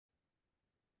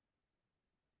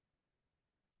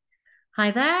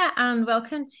Hi there, and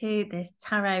welcome to this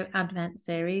Tarot Advent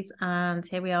series. And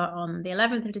here we are on the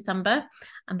 11th of December,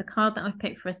 and the card that I've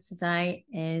picked for us today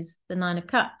is the Nine of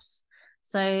Cups.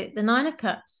 So, the Nine of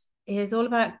Cups is all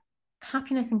about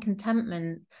happiness and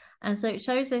contentment. And so, it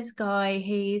shows this guy,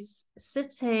 he's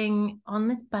sitting on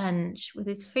this bench with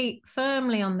his feet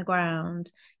firmly on the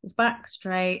ground, his back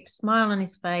straight, smile on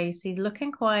his face. He's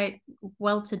looking quite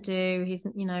well to do, he's,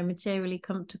 materially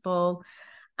comfortable.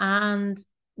 And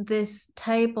this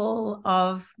table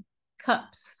of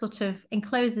cups sort of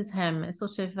encloses him. It's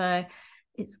sort of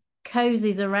it's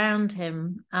cozies around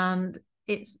him, and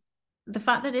it's the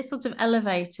fact that it's sort of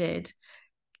elevated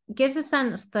gives a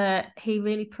sense that he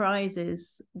really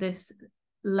prizes this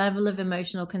level of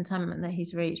emotional contentment that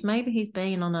he's reached. Maybe he's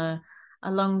been on a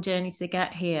long journey to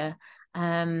get here,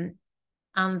 and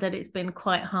that it's been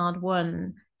quite hard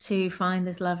won to find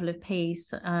this level of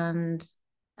peace and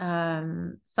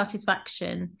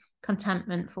satisfaction,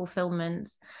 contentment, fulfillment.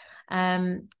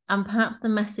 And perhaps the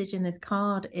message in this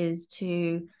card is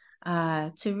to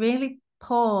really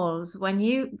pause when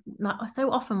so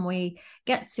often we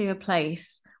get to a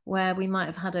place where we might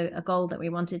have had a goal that we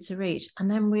wanted to reach,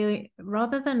 and then we,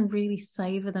 rather than really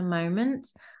savor the moment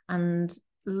and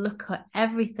look at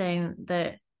everything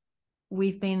that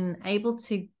we've been able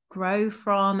to grow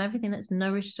from, everything that's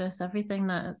nourished us, everything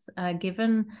that's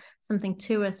given something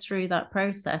to us through that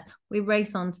process, we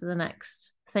race on to the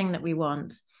next thing that we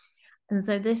want. And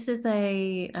so this is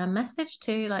a message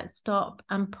to like stop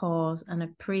and pause and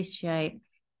appreciate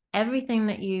everything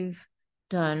that you've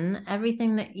done,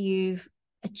 everything that you've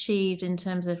achieved in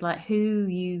terms of like who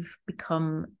you've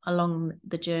become along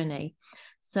the journey.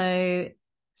 So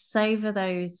savor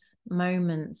those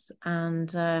moments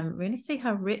and really see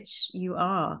how rich you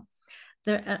are.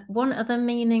 One other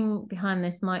meaning behind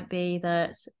this might be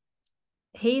that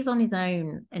he's on his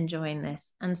own enjoying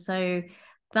this, and so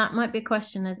that might be a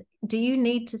question: is do you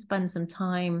need to spend some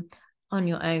time on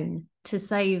your own to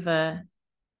savor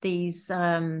these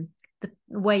the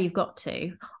way you've got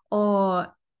to,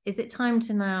 or is it time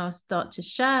to now start to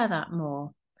share that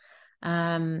more?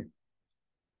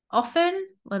 Often,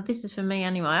 well, this is for me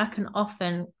anyway, I can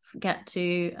often get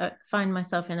to find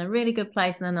myself in a really good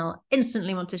place, and then I'll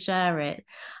instantly want to share it.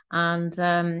 And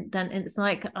then it's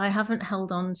like I haven't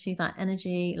held on to that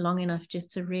energy long enough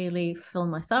just to really fill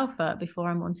myself up before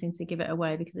I'm wanting to give it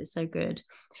away because it's so good.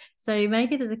 So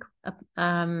maybe there's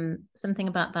something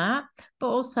about that, but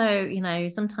also,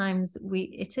 sometimes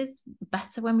it is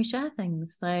better when we share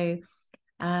things. So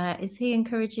is he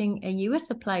encouraging you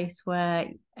at a place where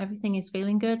everything is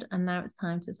feeling good, and now it's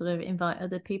time to sort of invite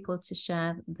other people to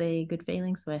share the good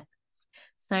feelings with?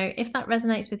 So if that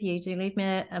resonates with you, do leave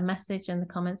me a message in the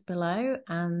comments below,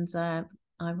 and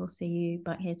I will see you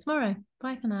back here tomorrow.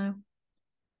 Bye for now.